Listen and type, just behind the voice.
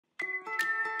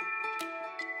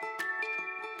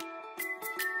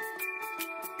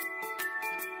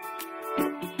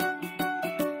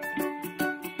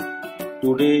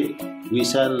Today we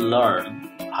shall learn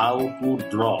how to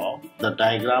draw the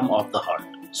diagram of the heart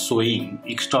showing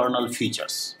external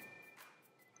features.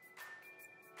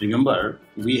 Remember,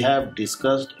 we have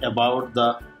discussed about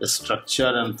the structure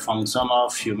and function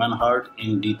of human heart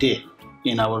in detail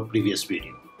in our previous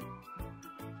video.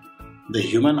 The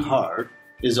human heart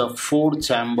is a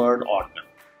four-chambered organ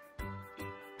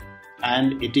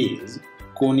and it is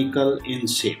conical in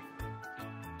shape.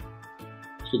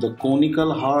 So the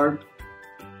conical heart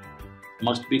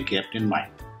must be kept in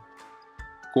mind.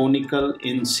 Conical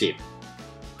in shape.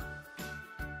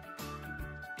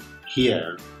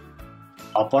 Here,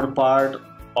 upper part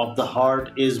of the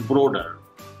heart is broader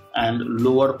and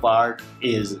lower part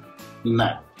is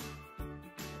narrow.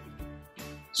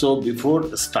 So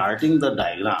before starting the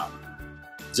diagram,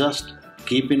 just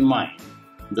keep in mind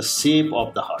the shape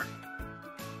of the heart.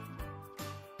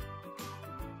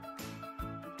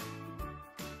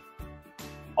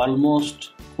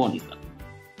 Almost conical.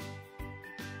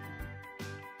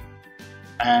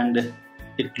 And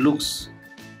it looks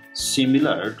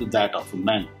similar to that of a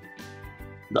mango.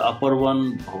 The upper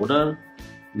one broader,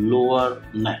 lower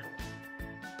narrow.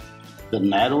 The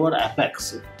narrower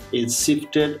apex is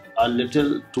shifted a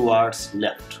little towards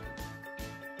left.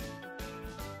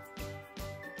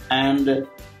 And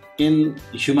in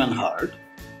human heart,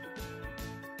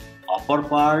 upper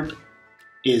part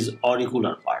is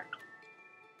auricular part,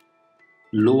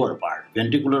 lower part,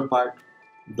 ventricular part.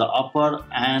 The upper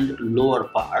and lower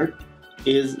part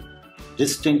is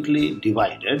distinctly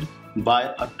divided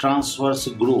by a transverse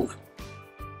groove.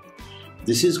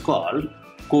 This is called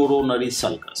coronary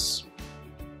sulcus.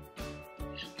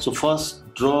 So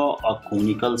first draw a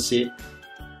conical shape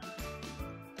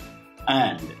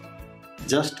and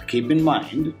just keep in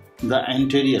mind the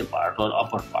anterior part or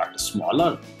upper part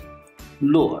smaller,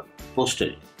 lower,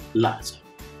 posterior, larger.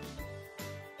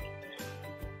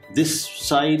 This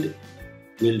side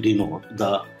will denote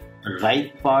the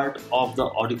right part of the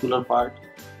auricular part.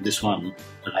 This one,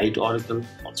 right auricle,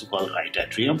 also called right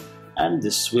atrium, and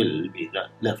this will be the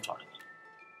left auricle.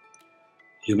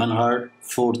 Human heart,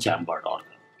 four-chambered organ.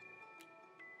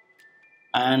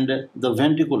 And the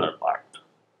ventricular part,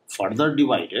 further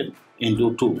divided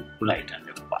into two, right and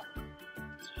left part.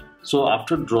 So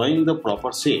after drawing the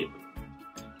proper shape,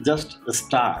 just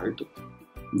start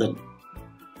the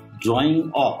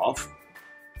drawing of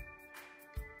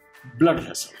blood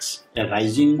vessels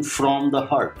arising from the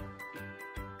heart.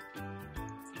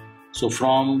 So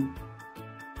from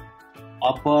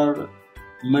upper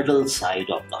middle side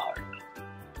of the heart,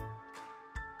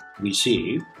 we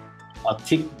see a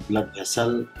thick blood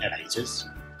vessel arises.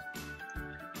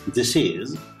 This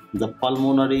is the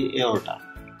pulmonary aorta.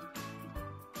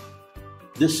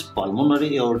 This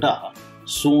pulmonary aorta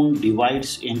soon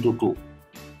divides into two.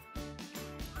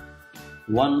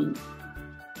 One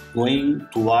going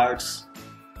towards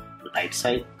the right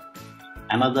side,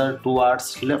 another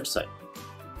towards left side.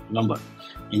 Remember,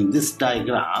 in this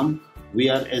diagram, we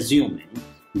are assuming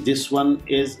this one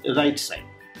is right side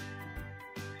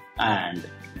and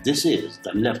this is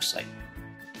the left side.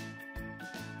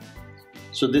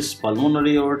 So this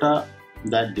pulmonary aorta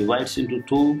that divides into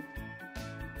two,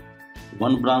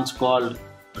 one branch called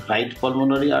right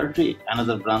pulmonary artery,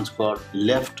 another branch called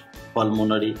left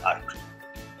pulmonary artery,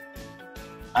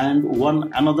 and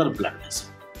another blood vessel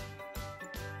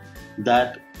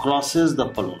that crosses the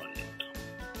pulmonary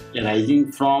aorta,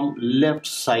 arising from left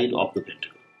side of the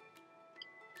ventricle.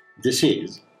 This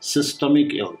is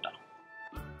systemic aorta.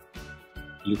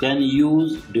 You can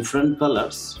use different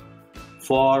colors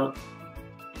for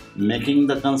making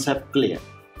the concept clear.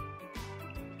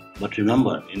 But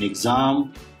remember, in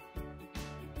exam,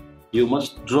 you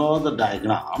must draw the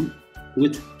diagram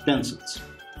with pencils.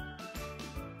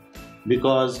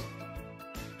 Because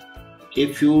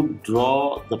if you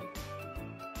draw the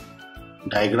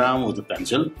diagram with a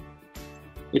pencil,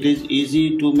 it is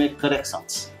easy to make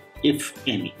corrections, if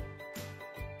any.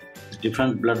 The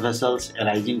different blood vessels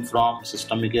arising from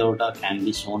systemic aorta can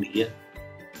be shown here.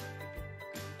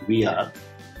 We are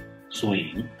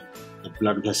showing the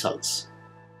blood vessels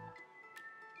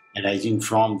arising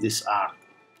from this arc.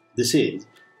 This is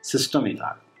systemic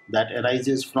arc that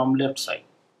arises from left side.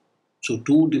 So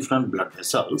two different blood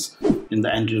vessels in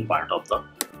the anterior part of the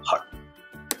heart.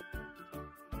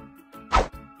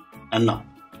 And now,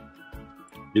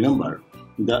 remember,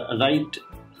 the right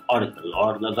auricle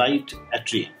or the right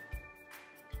atrium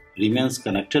remains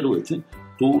connected with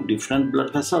two different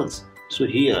blood vessels. So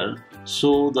here,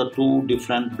 show the two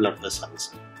different blood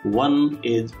vessels. One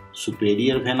is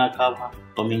superior vena cava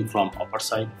coming from upper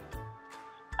side,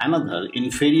 another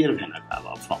inferior vena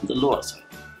cava from the lower side.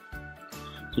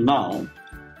 So now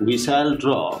we shall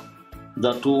draw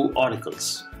the two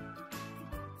auricles.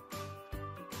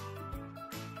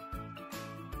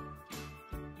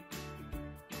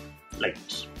 Like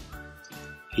this.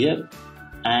 Here,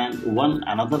 and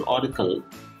another auricle.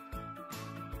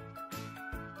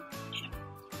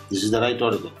 This is the right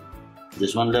auricle.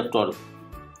 This one left auricle.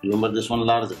 Remember, this one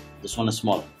larger, this one is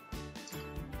smaller.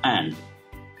 And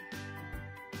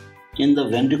in the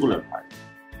ventricular part,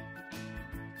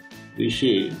 we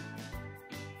see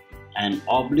an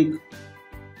oblique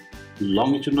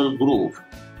longitudinal groove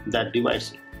that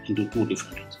divides it into two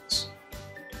different regions.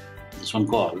 This one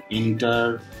called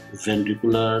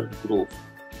interventricular groove.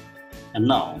 And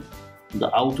now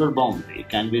the outer boundary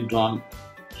can be drawn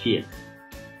here.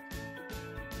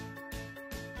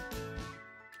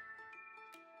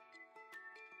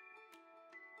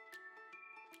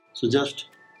 So just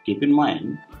keep in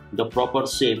mind the proper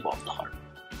shape of the heart.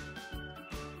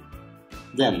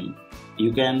 Then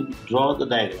you can draw the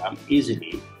diagram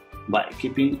easily by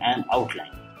keeping an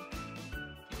outline.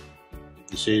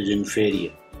 This is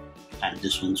inferior and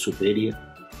this one superior.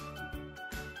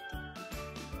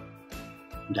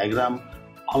 Diagram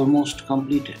almost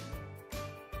completed,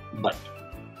 but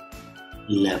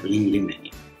leveling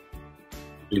remaining.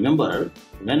 Remember,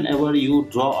 whenever you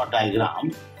draw a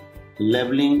diagram,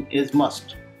 leveling is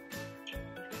must.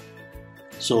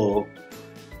 So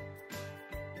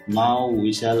now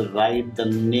we shall write the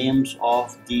names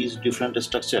of these different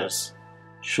structures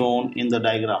shown in the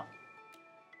diagram.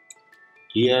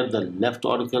 Here the left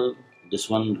auricle, this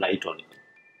one right auricle.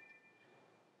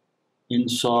 In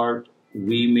short,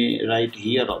 we may write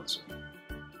here also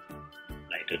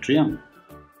right atrium,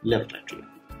 left atrium.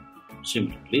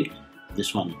 Similarly,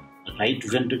 this one right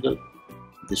ventricle,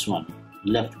 this one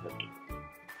left ventricle.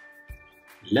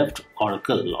 Left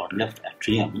auricle or left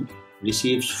atrium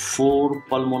receives 4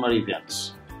 pulmonary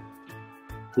veins.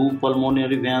 2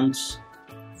 pulmonary veins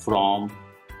from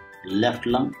left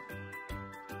lung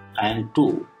and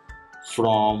 2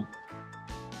 from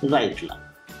right lung.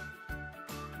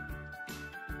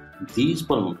 These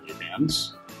pulmonary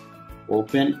veins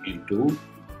open into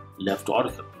left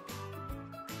auricle.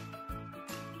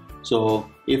 So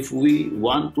if we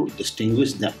want to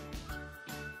distinguish them,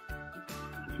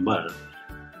 remember,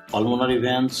 pulmonary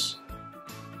veins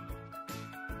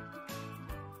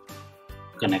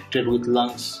connected with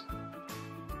lungs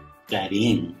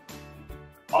carrying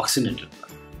oxygenated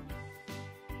blood.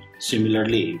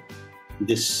 Similarly,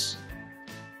 this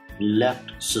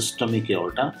left systemic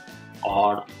aorta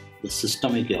or the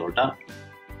systemic aorta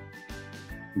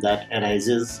that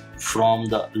arises from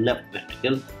the left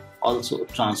ventricle also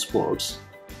transports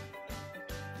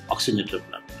oxygenated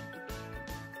blood,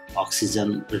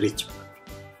 oxygen-rich blood.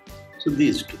 So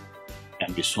these two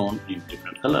can be shown in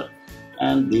different color,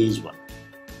 and these one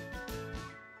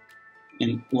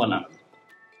in one another.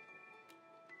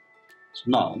 So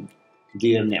now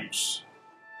their names.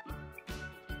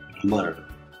 Remember,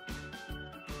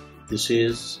 this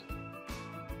is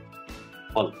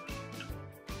all.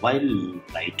 While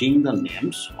writing the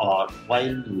names or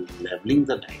while leveling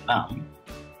the diagram,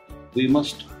 we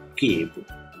must keep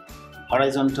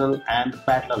horizontal and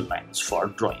parallel lines for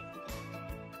drawing.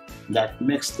 That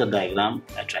makes the diagram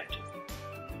attractive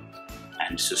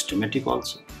and systematic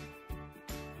also.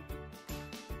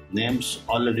 Names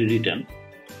already written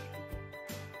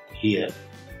here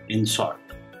in short,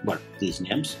 but these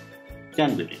names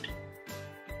can be written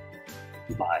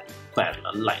by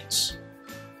parallel lines.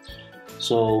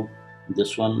 So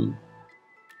this one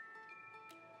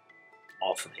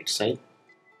of right side,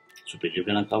 superior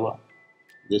vena cava.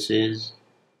 This is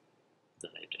the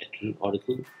right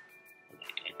auricle,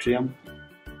 right atrium.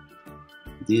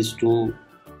 These two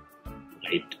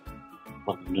right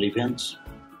pulmonary veins.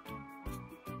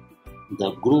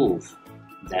 The groove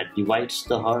that divides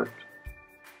the heart.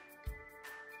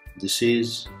 This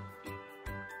is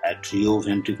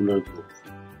atrioventricular groove,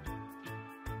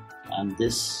 and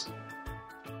this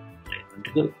right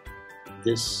ventricle,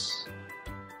 this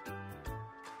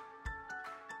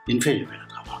inferior vena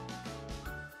cava.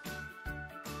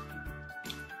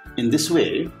 In this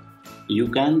way, you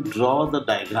can draw the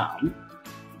diagram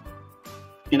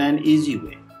in an easy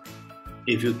way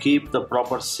if you keep the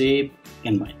proper shape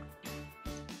in mind.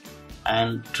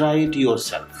 And try it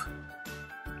yourself.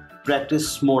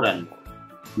 Practice more and more,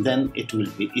 then it will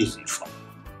be easy for you.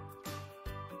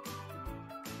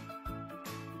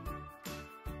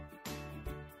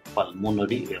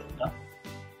 Pulmonary aorta,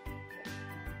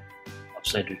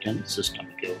 upside written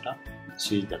systemic aorta.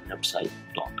 This is the left side,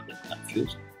 don't get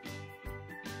confused.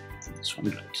 This one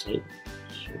right side.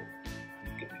 So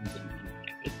I'm keeping them in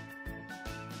bracket.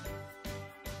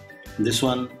 This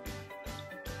one,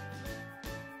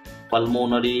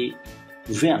 pulmonary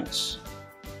veins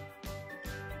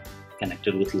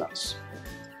connected with lungs.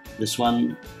 This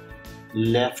one,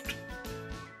 left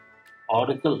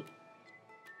auricle,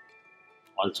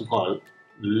 also called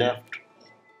left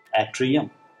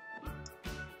atrium.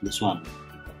 This one,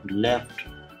 left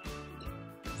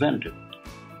ventricle.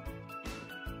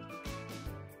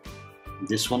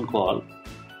 This one called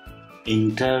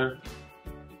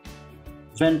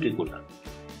interventricular.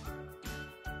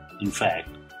 In fact,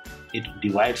 it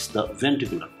divides the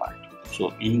ventricular part.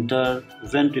 So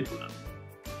interventricular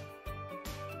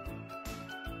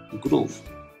groove.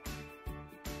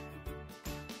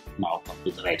 Now come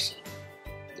to the right side.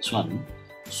 This one,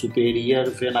 superior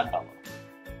vena cava.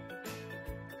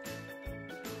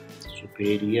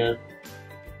 Superior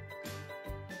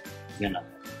vena cava.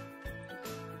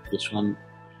 This one,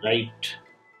 right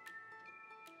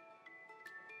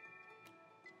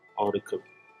auricle.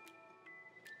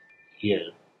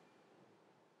 Here,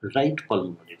 right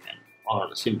pulmonary vein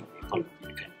or simply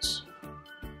pulmonary veins.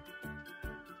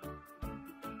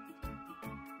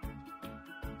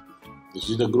 This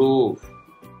is the groove.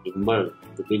 Remember,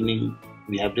 at the beginning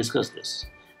we have discussed this.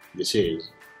 This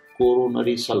is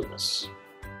coronary sulcus,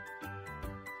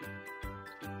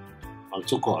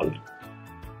 also called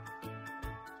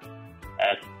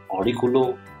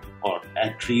auriculo or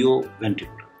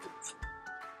atrioventricular groove.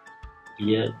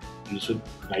 Here you should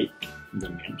write the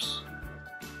names.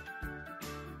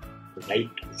 The right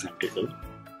ventricle.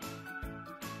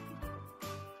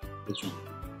 This one,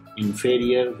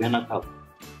 inferior vena cava.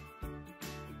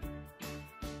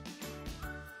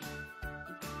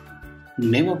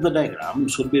 Name of the diagram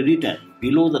should be written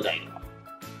below the diagram,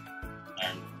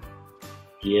 and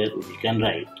here we can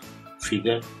write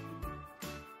figure,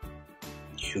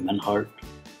 human heart,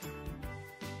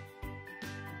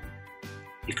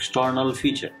 external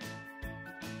feature,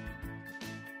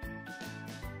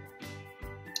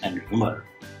 and remember,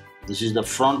 this is the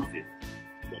front view,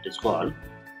 that is called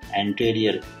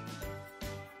anterior view.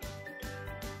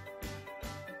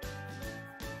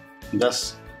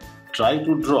 Thus, try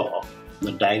to draw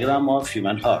the diagram of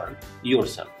human heart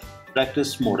yourself.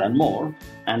 Practice more and more,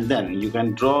 and then you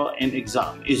can draw in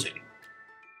exam easily.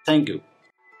 Thank you.